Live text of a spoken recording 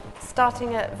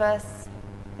starting at verse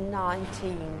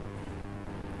 19.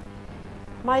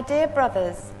 My dear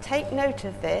brothers, take note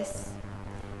of this.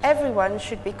 Everyone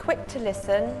should be quick to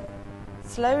listen,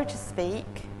 slow to speak,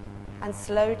 and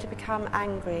slow to become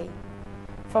angry.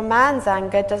 For man's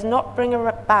anger does not bring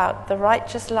about the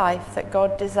righteous life that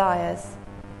God desires.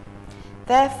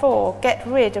 Therefore, get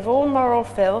rid of all moral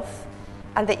filth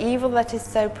and the evil that is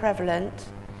so prevalent,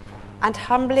 and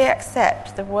humbly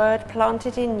accept the word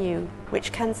planted in you,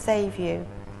 which can save you.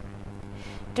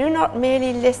 Do not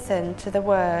merely listen to the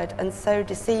word and so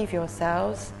deceive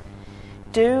yourselves.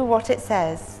 Do what it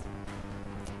says.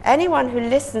 Anyone who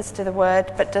listens to the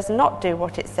word but does not do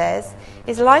what it says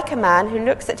is like a man who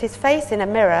looks at his face in a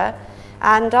mirror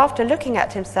and, after looking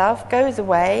at himself, goes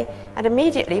away and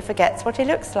immediately forgets what he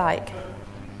looks like.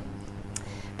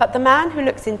 But the man who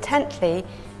looks intently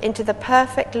into the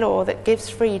perfect law that gives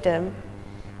freedom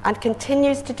and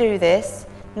continues to do this,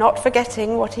 not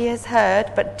forgetting what he has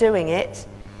heard but doing it,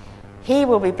 he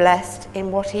will be blessed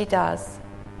in what he does.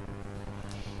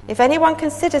 If anyone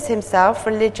considers himself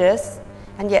religious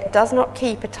and yet does not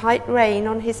keep a tight rein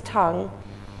on his tongue,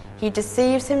 he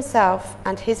deceives himself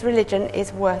and his religion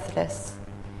is worthless.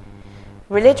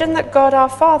 Religion that God our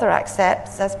Father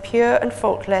accepts as pure and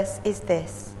faultless is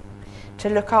this: to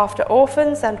look after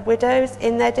orphans and widows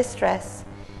in their distress,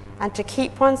 and to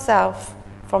keep oneself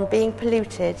from being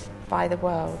polluted by the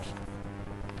world.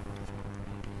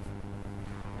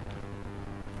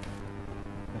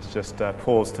 Let's just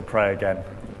pause to pray again.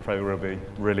 Pray we'll be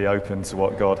really open to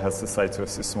what God has to say to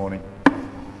us this morning.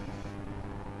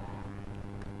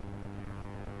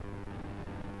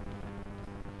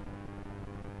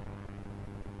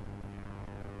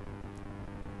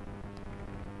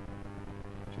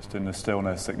 Just in the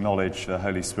stillness, acknowledge the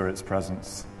Holy Spirit's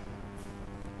presence.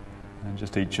 And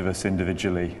just each of us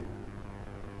individually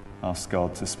ask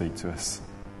God to speak to us.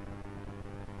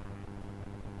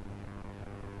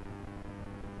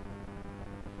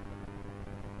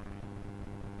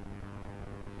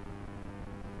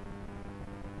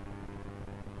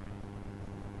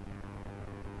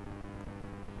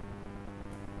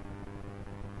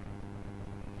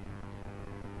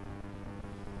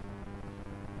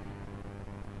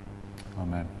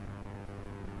 Amen.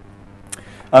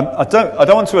 I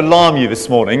don't want to alarm you this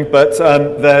morning, but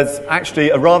there's actually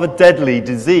a rather deadly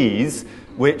disease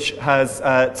which has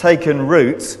taken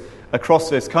root across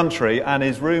this country and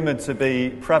is rumoured to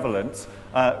be prevalent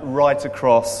right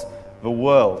across the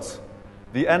world.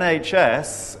 The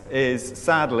NHS is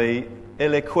sadly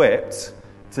ill-equipped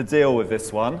to deal with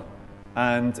this one,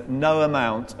 and no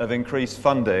amount of increased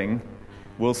funding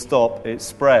will stop its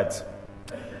spread.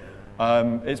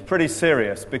 It's pretty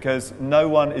serious because no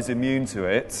one is immune to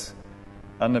it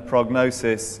and the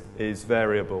prognosis is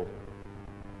variable.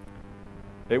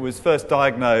 It was first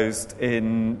diagnosed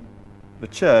in the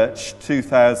church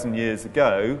 2,000 years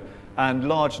ago, and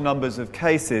large numbers of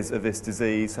cases of this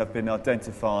disease have been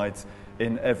identified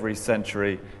in every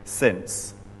century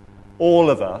since. All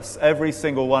of us, every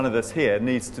single one of us here,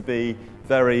 needs to be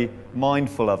very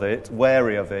mindful of it,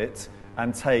 wary of it,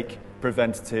 and take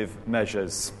preventative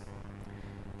measures.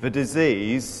 The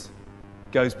disease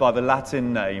goes by the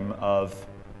Latin name of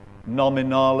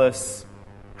Nominalis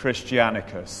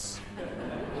Christianicus.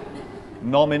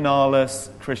 Nominalis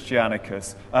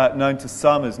Christianicus, known to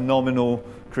some as nominal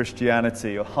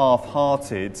Christianity or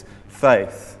half-hearted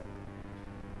faith.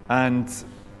 And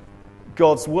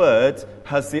God's word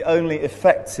has the only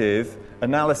effective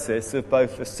analysis of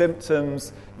both the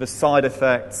symptoms, the side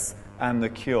effects, and the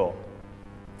cure.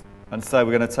 And so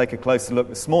we're going to take a closer look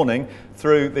this morning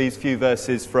through these few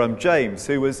verses from James,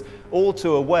 who was all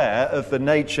too aware of the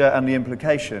nature and the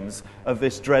implications of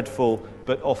this dreadful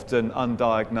but often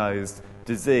undiagnosed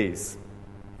disease.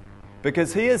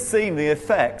 Because he has seen the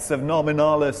effects of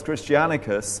Nominalis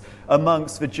Christianicus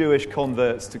amongst the Jewish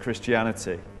converts to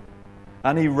Christianity.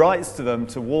 And he writes to them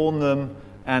to warn them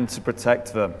and to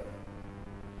protect them.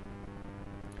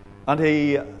 And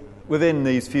he, within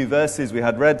these few verses we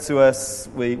had read to us,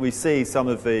 we see some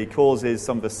of the causes,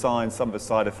 some of the signs, some of the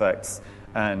side effects,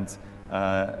 and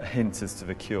hints as to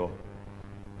the cure.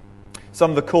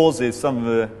 Some of the causes, some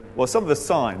of the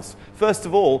signs. First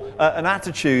of all, an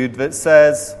attitude that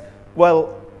says,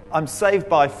 well, I'm saved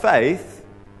by faith,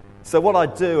 so what I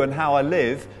do and how I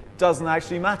live doesn't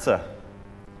actually matter.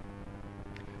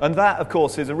 And that, of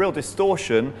course, is a real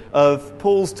distortion of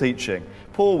Paul's teaching.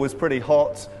 Paul was pretty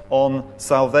hot on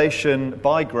salvation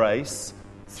by grace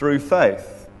through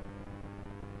faith.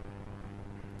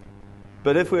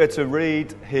 But if we were to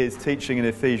read his teaching in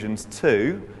Ephesians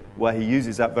 2, where he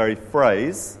uses that very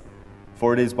phrase,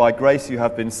 for it is by grace you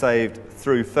have been saved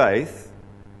through faith,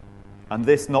 And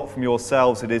this not from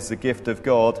yourselves, it is the gift of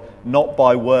God, not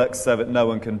by works so that no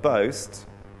one can boast.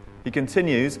 He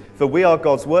continues, for we are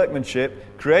God's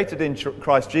workmanship, created in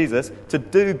Christ Jesus to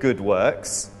do good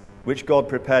works, which God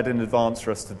prepared in advance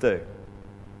for us to do.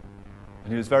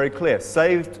 And he was very clear,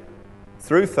 saved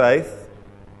through faith,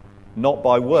 not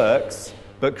by works,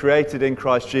 but created in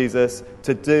Christ Jesus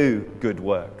to do good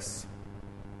works.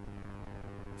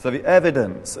 So the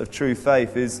evidence of true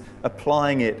faith is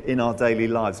applying it in our daily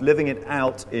lives, living it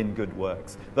out in good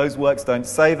works. Those works don't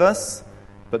save us,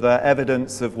 but they're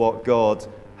evidence of what God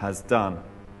has done.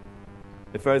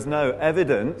 If there is no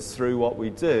evidence through what we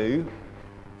do,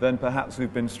 then perhaps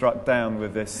we've been struck down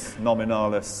with this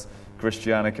nominalis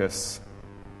Christianicus.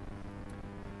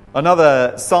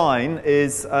 Another sign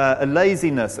is a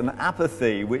laziness, an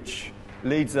apathy, which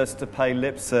leads us to pay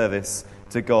lip service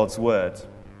to God's word.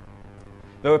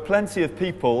 There were plenty of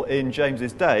people in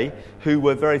James's day who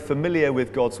were very familiar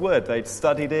with God's word. They'd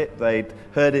studied it, they'd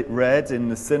heard it read in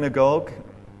the synagogue,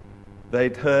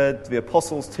 they'd heard the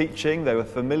apostles' teaching, they were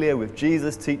familiar with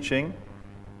Jesus' teaching.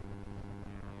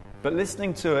 But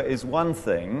listening to it is one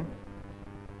thing,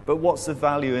 but what's the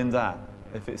value in that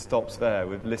if it stops there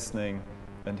with listening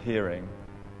and hearing,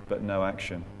 but no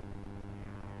action?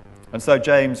 And so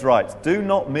James writes, do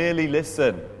not merely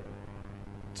listen,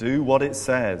 do what it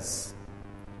says.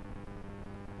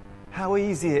 How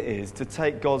easy it is to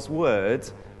take God's word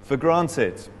for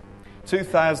granted.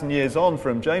 2,000 years on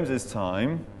from James's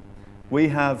time, we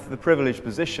have the privileged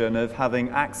position of having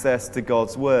access to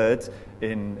God's word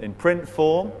in print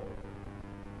form,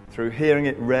 through hearing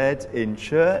it read in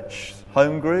church,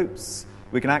 home groups.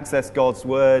 We can access God's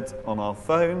word on our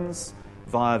phones,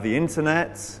 via the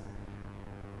internet.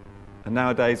 And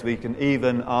nowadays we can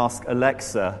even ask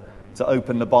Alexa to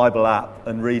open the Bible app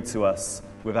and read to us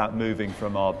without moving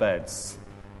from our beds.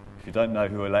 If you don't know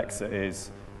who Alexa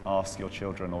is, ask your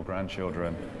children or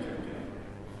grandchildren.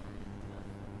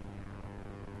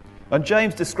 And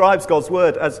James describes God's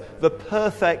word as the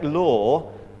perfect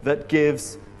law that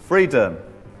gives freedom.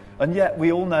 And yet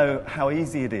we all know how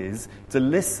easy it is to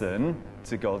listen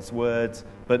to God's word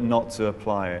but not to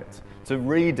apply it, to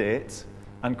read it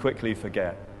and quickly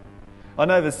forget. I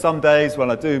know there's some days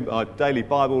when I do my daily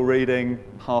Bible reading,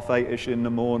 8:30ish in the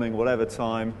morning, whatever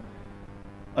time,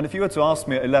 and if you were to ask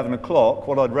me at 11 o'clock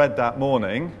what I'd read that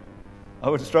morning, I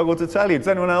would struggle to tell you. Does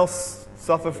anyone else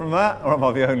suffer from that, or am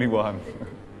I the only one?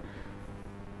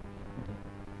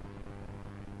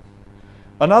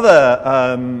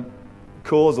 Another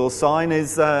cause or sign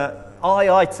is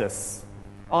I-itis.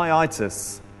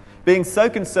 I-itis. Being so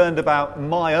concerned about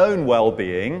my own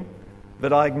well-being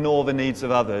that I ignore the needs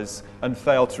of others and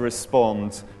fail to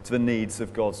respond to the needs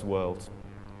of God's world.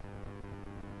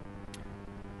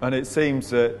 And it seems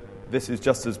that this is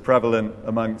just as prevalent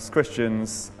amongst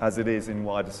Christians as it is in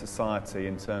wider society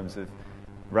in terms of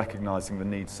recognizing the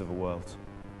needs of the world.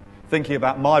 Thinking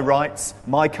about my rights,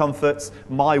 my comforts,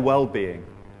 my well-being.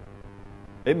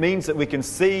 It means that we can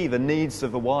see the needs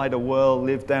of the wider world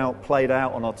lived out, played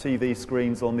out on our TV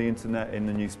screens, on the internet, in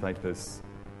the newspapers.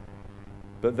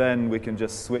 But then we can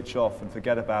just switch off and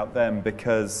forget about them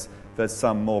because there's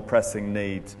some more pressing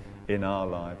need in our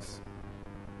lives.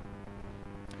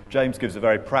 James gives a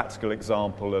very practical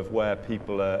example of where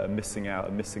people are missing out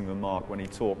and missing the mark when he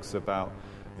talks about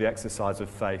the exercise of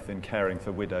faith in caring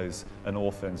for widows and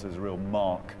orphans as a real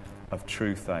mark of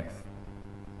true faith.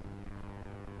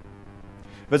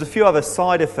 There's a few other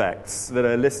side effects that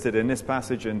are listed in this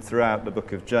passage and throughout the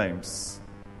book of James.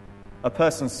 A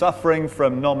person suffering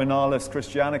from nominalis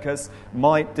Christianicus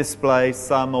might display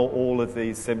some or all of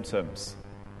these symptoms.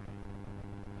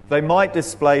 They might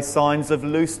display signs of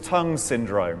loose tongue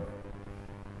syndrome.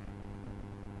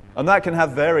 And that can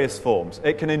have various forms.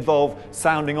 It can involve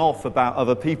sounding off about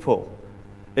other people.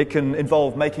 It can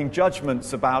involve making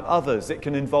judgments about others. It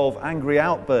can involve angry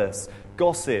outbursts,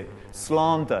 gossip,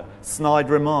 slander,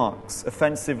 snide remarks,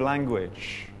 offensive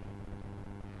language.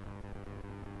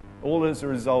 All as a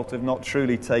result of not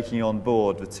truly taking on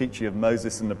board the teaching of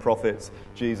Moses and the prophets,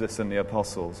 Jesus and the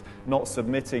apostles, not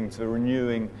submitting to the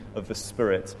renewing of the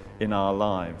Spirit in our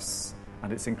lives.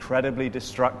 And it's incredibly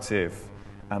destructive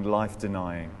and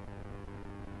life-denying.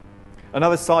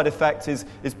 Another side effect is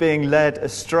being led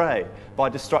astray by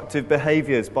destructive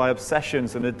behaviours, by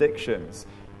obsessions and addictions.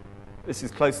 This is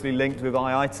closely linked with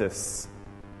I-itis,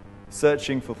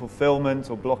 searching for fulfillment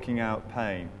or blocking out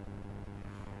pain.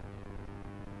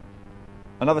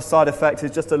 Another side effect is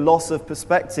just a loss of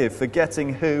perspective,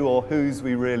 forgetting who or whose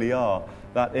we really are.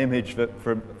 That image that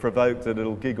provoked a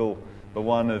little giggle, the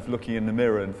one of looking in the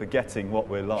mirror and forgetting what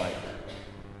we're like.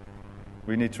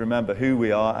 We need to remember who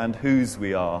we are and whose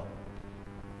we are.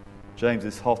 James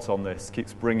is hot on this,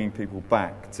 keeps bringing people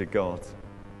back to God.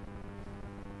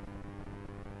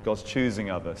 God's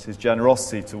choosing of us, his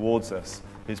generosity towards us,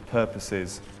 his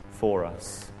purposes for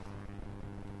us.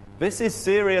 This is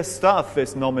serious stuff,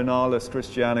 this nominalis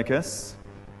Christianicus,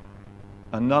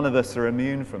 and none of us are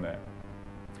immune from it.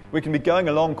 We can be going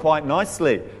along quite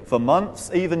nicely for months,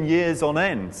 even years on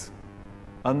end,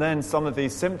 and then some of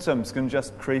these symptoms can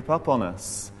just creep up on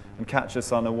us and catch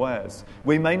us unawares.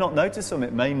 We may not notice them.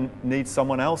 It may need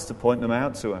someone else to point them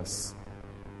out to us.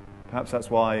 Perhaps that's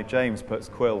why James puts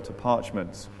quill to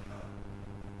parchment.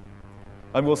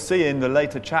 And we'll see in the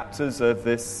later chapters of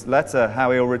this letter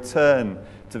how he'll return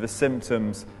to the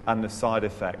symptoms and the side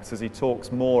effects as he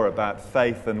talks more about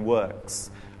faith and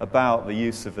works, about the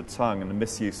use of the tongue and the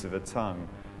misuse of the tongue,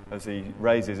 as he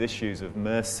raises issues of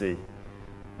mercy,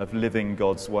 of living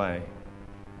God's way.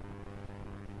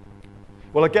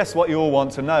 Well, I guess what you all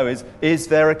want to know is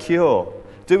there a cure?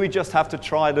 Do we just have to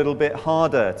try a little bit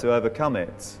harder to overcome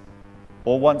it?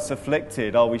 Or once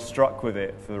afflicted, are we struck with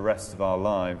it for the rest of our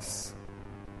lives?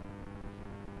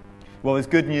 Well, there's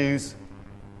good news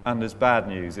and there's bad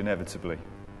news, inevitably.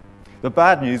 The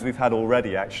bad news we've had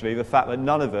already, actually, the fact that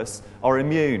none of us are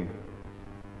immune.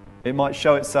 It might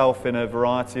show itself in a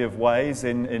variety of ways,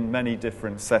 in many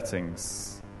different settings.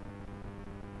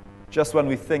 Just when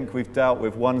we think we've dealt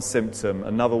with one symptom,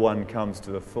 another one comes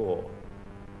to the fore.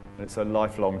 And it's a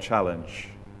lifelong challenge.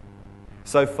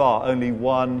 So far, only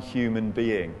one human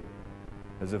being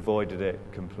has avoided it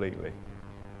completely.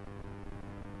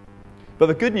 But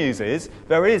the good news is,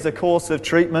 there is a course of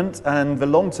treatment, and the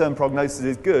long-term prognosis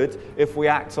is good if we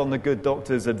act on the good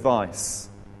doctor's advice.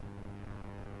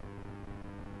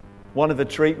 One of the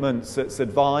treatments that's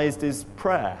advised is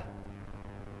prayer.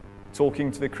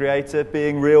 Talking to the Creator,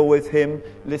 being real with him,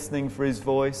 listening for his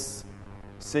voice,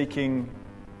 seeking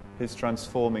his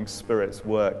transforming Spirit's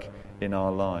work in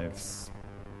our lives.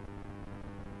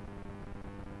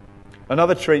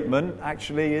 Another treatment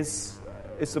actually is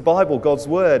the Bible, God's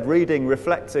Word, reading,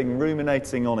 reflecting,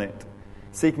 ruminating on it,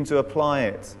 seeking to apply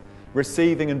it,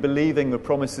 receiving and believing the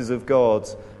promises of God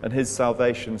and his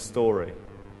salvation story,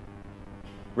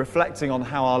 reflecting on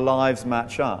how our lives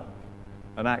match up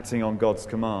and acting on God's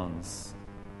commands.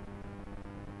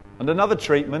 And another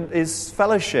treatment is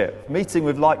fellowship, meeting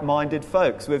with like-minded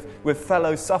folks, with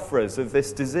fellow sufferers of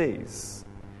this disease,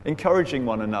 encouraging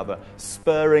one another,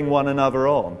 spurring one another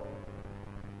on.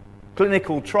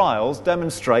 Clinical trials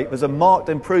demonstrate there's a marked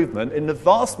improvement in the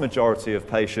vast majority of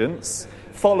patients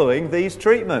following these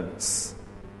treatments.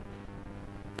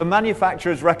 The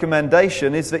manufacturer's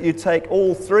recommendation is that you take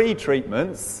all three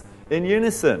treatments in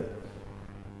unison.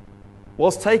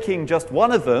 Whilst taking just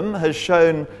one of them has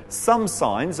shown some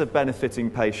signs of benefiting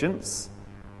patients,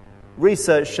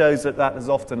 research shows that has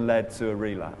often led to a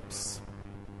relapse.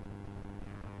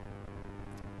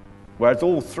 Whereas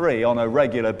all three on a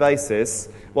regular basis,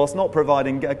 whilst not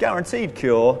providing a guaranteed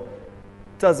cure,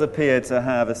 does appear to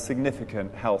have a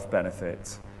significant health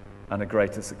benefit and a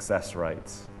greater success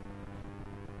rate,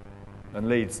 and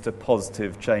leads to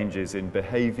positive changes in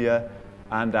behaviour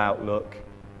and outlook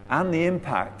and the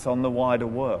impact on the wider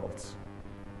world.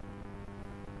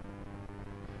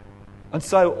 And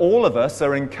so all of us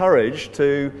are encouraged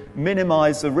to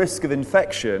minimise the risk of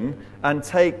infection and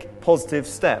take positive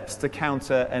steps to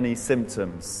counter any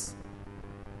symptoms.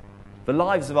 The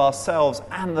lives of ourselves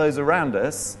and those around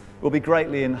us will be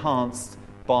greatly enhanced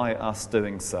by us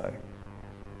doing so.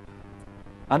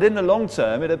 And in the long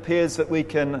term, it appears that we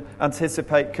can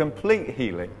anticipate complete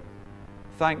healing,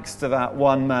 thanks to that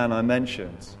one man I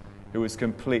mentioned, who was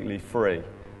completely free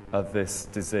of this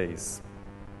disease.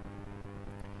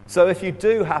 So if you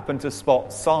do happen to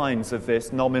spot signs of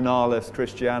this nominalis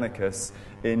Christianicus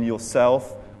in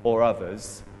yourself or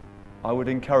others, I would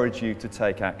encourage you to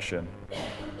take action.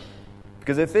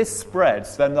 Because if this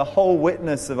spreads, then the whole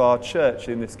witness of our church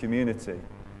in this community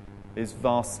is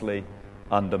vastly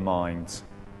undermined.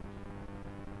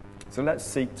 So let's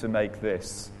seek to make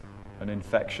this an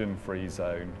infection-free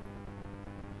zone.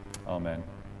 Amen.